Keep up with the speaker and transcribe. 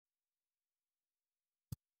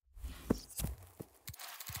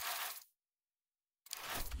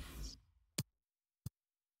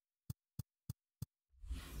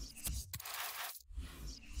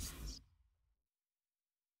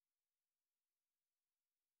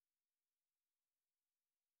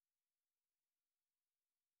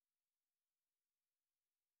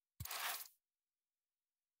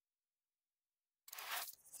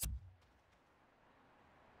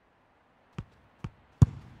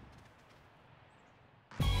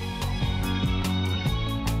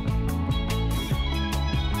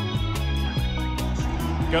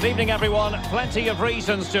Good evening, everyone. Plenty of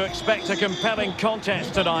reasons to expect a compelling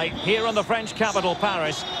contest tonight here in the French capital,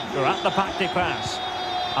 Paris. We're at the Parc des Princes.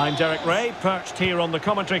 I'm Derek Ray, perched here on the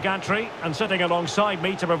commentary gantry, and sitting alongside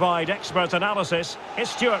me to provide expert analysis is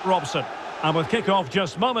Stuart Robson. And with kick-off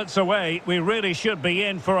just moments away, we really should be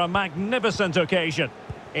in for a magnificent occasion.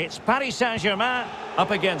 It's Paris Saint-Germain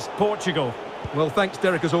up against Portugal. Well, thanks,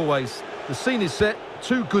 Derek, as always. The scene is set,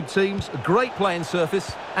 two good teams, a great playing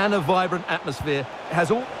surface, and a vibrant atmosphere. It has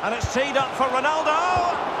all... And it's teed up for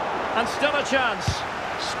Ronaldo! And still a chance.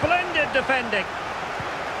 Splendid defending.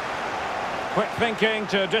 Quick thinking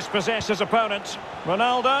to dispossess his opponent.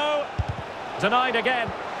 Ronaldo. Denied again.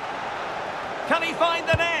 Can he find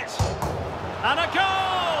the net? And a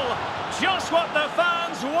goal! Just what the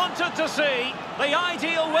fans wanted to see. The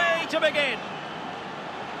ideal way to begin.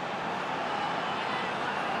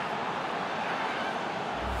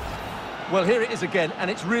 Well, here it is again, and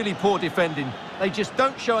it's really poor defending. They just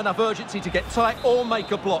don't show enough urgency to get tight or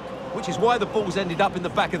make a block, which is why the ball's ended up in the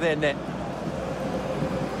back of their net.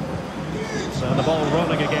 So the ball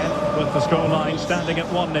rolling again, with the scoreline standing at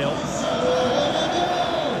 1-0.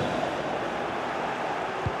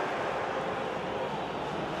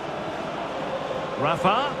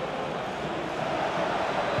 Rafa.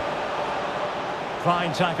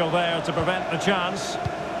 Fine tackle there to prevent the chance.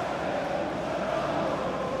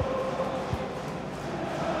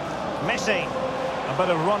 Messi. A bit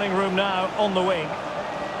of running room now on the wing.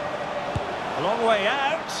 A long way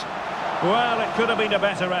out. Well, it could have been a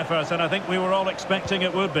better effort, and I think we were all expecting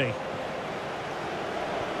it would be.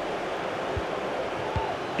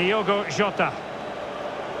 Diogo Jota.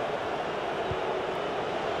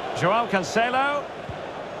 João Cancelo.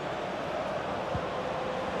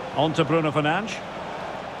 On to Bruno Fernandes.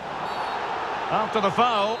 After the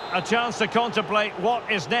foul, a chance to contemplate what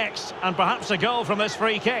is next, and perhaps a goal from this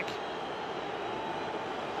free kick.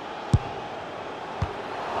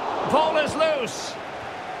 Ball is loose.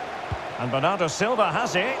 And Bernardo Silva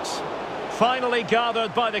has it. Finally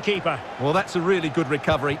gathered by the keeper. Well, that's a really good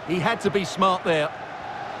recovery. He had to be smart there.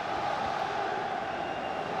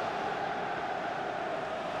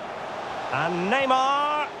 And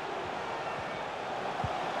Neymar.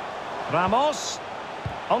 Ramos.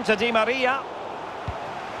 On to Di Maria.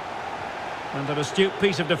 And an astute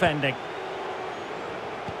piece of defending.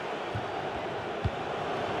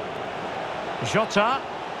 Jota.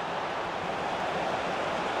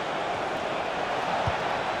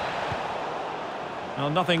 Well,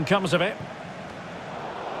 nothing comes of it.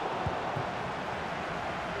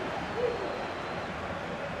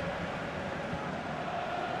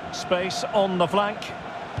 Space on the flank.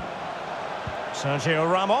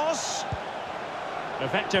 Sergio Ramos.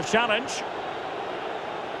 Effective challenge.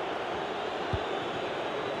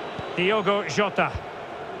 Diogo Jota.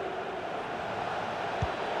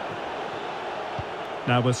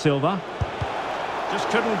 Now with Silva. Just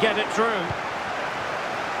couldn't get it through.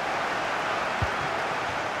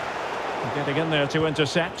 Getting in there to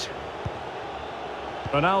intercept.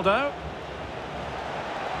 Ronaldo.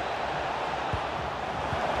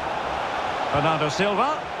 Bernardo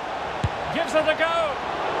Silva. Gives it a go.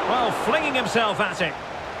 Well, flinging himself at it.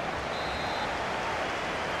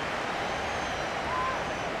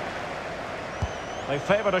 They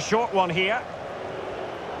favoured a short one here.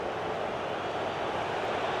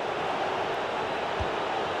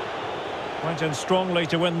 Went in strongly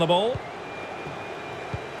to win the ball.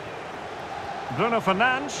 Bruno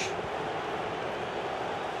Fernandes.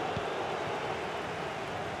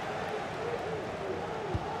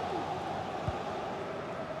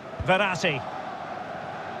 Verratti.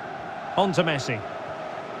 On to Messi.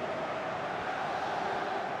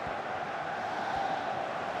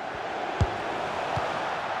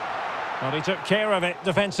 Well, he took care of it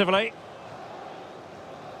defensively.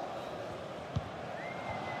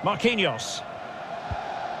 Marquinhos.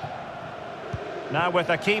 Now with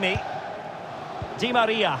Hakimi. Di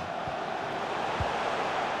Maria.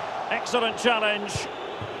 Excellent challenge.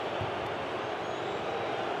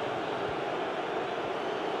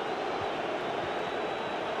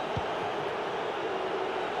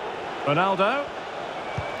 Ronaldo.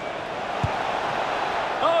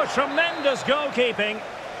 Oh, tremendous goalkeeping.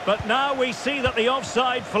 But now we see that the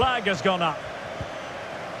offside flag has gone up.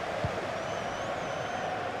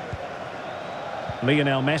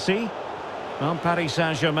 Lionel Messi. Well, Paris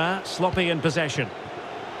Saint-Germain sloppy in possession.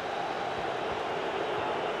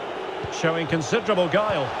 Showing considerable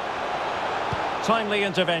guile. Timely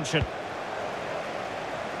intervention.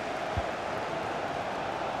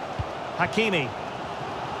 Hakimi.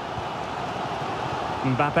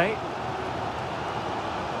 Mbappe.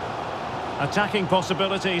 Attacking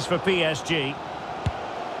possibilities for PSG.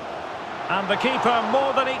 And the keeper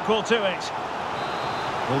more than equal to it.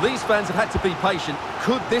 Well, these fans have had to be patient.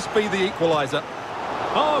 Could this be the equaliser?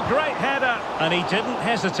 Oh, great header. And he didn't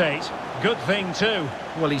hesitate. Good thing too.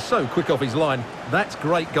 Well, he's so quick off his line. That's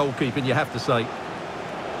great goalkeeping, you have to say.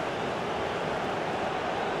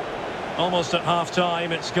 Almost at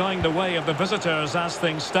half-time, it's going the way of the visitors as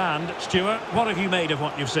things stand. Stuart, what have you made of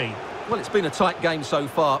what you've seen? Well, it's been a tight game so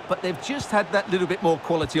far, but they've just had that little bit more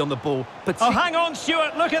quality on the ball. Oh, hang on,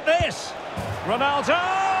 Stuart, look at this! Ronaldo!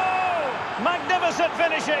 Magnificent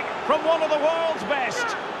finishing from one of the world's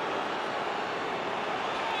best.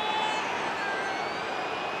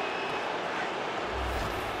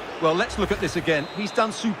 Well, let's look at this again. He's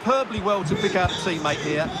done superbly well to pick out a teammate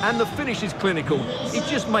here, and the finish is clinical. He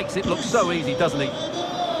just makes it look so easy, doesn't he?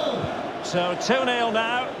 So 2-0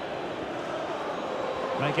 now.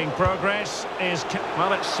 Making progress is...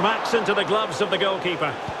 Well, it smacks into the gloves of the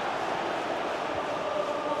goalkeeper.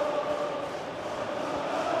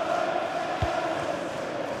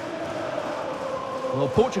 Well,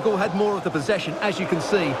 Portugal had more of the possession, as you can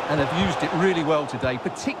see, and have used it really well today,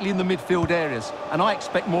 particularly in the midfield areas. And I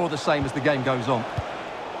expect more of the same as the game goes on.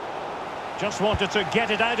 Just wanted to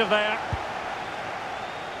get it out of there.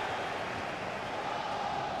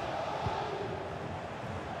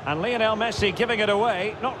 And Lionel Messi giving it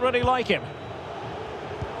away, not really like him.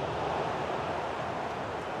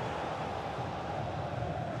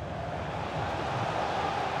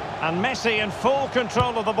 And Messi in full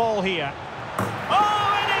control of the ball here.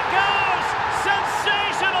 Oh, and it goes!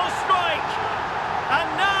 Sensational strike! And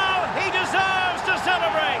now he deserves to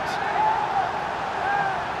celebrate!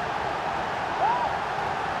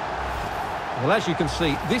 Well, as you can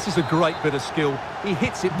see, this is a great bit of skill. He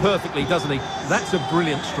hits it perfectly, doesn't he? That's a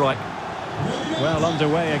brilliant strike. Well,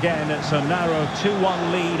 underway again. It's a narrow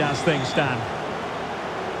 2-1 lead as things stand.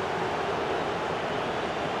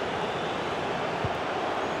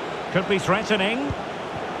 Could be threatening.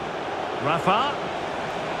 Rafa.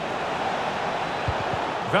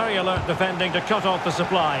 Very alert defending to cut off the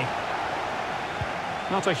supply.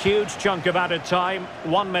 Not a huge chunk of added time.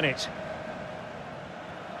 1 minute.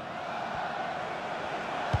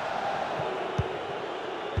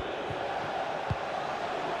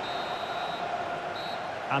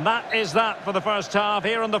 And that is that for the first half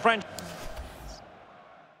here on the French.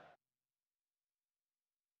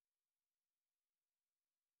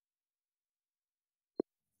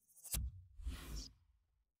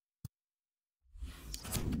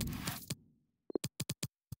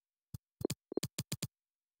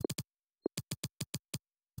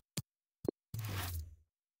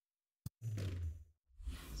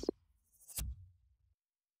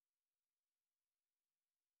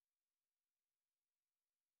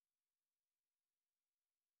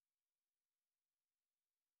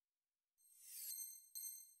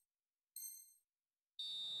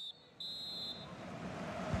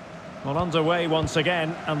 Well, underway once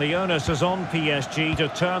again, and the onus is on PSG to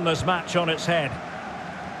turn this match on its head.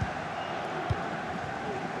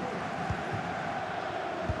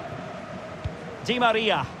 Di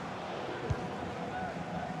Maria.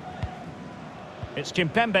 It's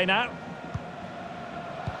Kimpembe now.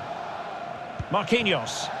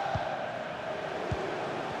 Marquinhos.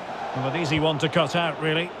 Well, an easy one to cut out,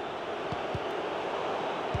 really.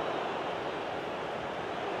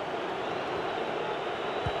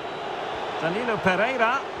 Danilo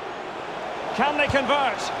Pereira. Can they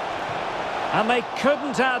convert? And they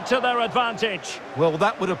couldn't add to their advantage. Well,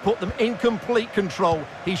 that would have put them in complete control.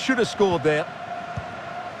 He should have scored there.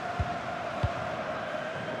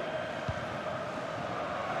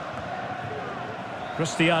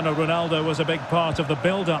 Cristiano Ronaldo was a big part of the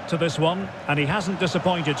build-up to this one, and he hasn't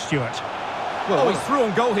disappointed, Stuart. Well, he's through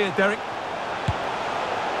on goal here, Derek.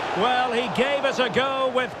 Well, he gave it a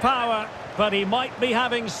go with power, but he might be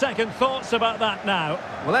having second thoughts about that now.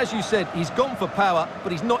 Well, as you said, he's gone for power,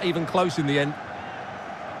 but he's not even close in the end.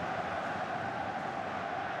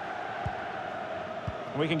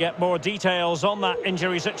 We can get more details on that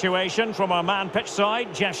injury situation from our man pitch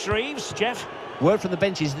side, Jeff Shreves. Jeff? Word from the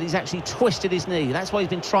bench is that he's actually twisted his knee. That's why he's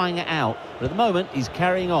been trying it out. But at the moment, he's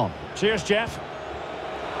carrying on. Cheers, Jeff.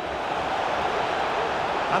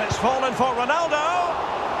 And it's fallen for Ronaldo.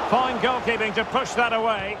 Fine goalkeeping to push that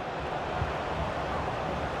away.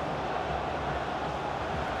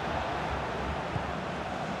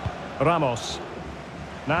 Ramos.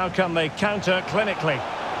 Now can they counter clinically?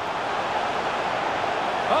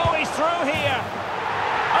 Oh, he's through here.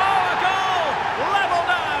 Oh, a goal! Level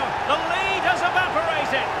now. The lead has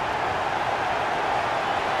evaporated.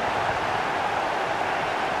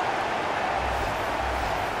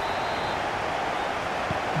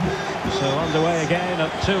 So underway again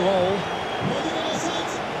at 2-2.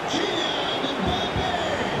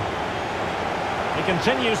 He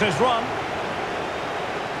continues his run.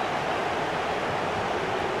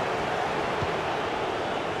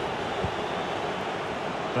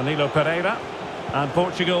 Danilo Pereira. And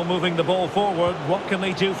Portugal moving the ball forward. What can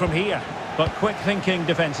they do from here? But quick thinking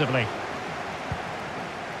defensively.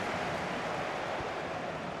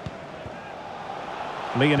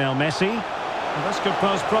 Lionel Messi. And this could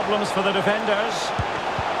pose problems for the defenders.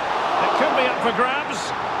 It could be up for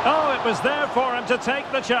grabs. Oh, it was there for him to take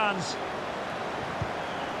the chance.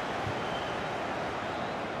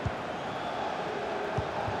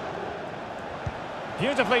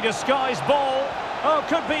 Beautifully disguised ball. Oh,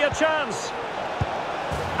 could be a chance.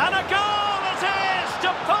 And a goal it is to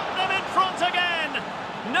put them in front again.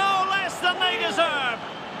 No less than they deserve.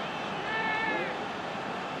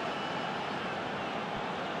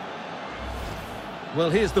 Well,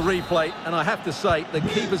 here's the replay, and I have to say, the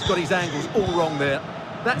keeper's got his angles all wrong there.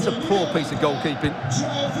 That's a poor piece of goalkeeping.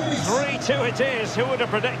 3-2 it is. Who would have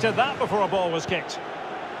predicted that before a ball was kicked?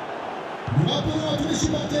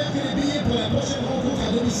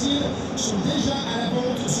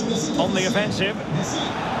 On the offensive.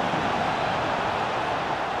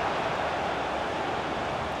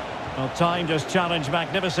 Well, time just challenged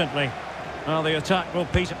magnificently. Well, the attack will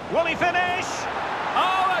Peter. Will he finish?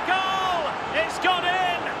 Oh, a goal! It's gone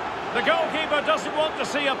in! The goalkeeper doesn't want to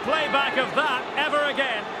see a playback of that ever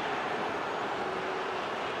again.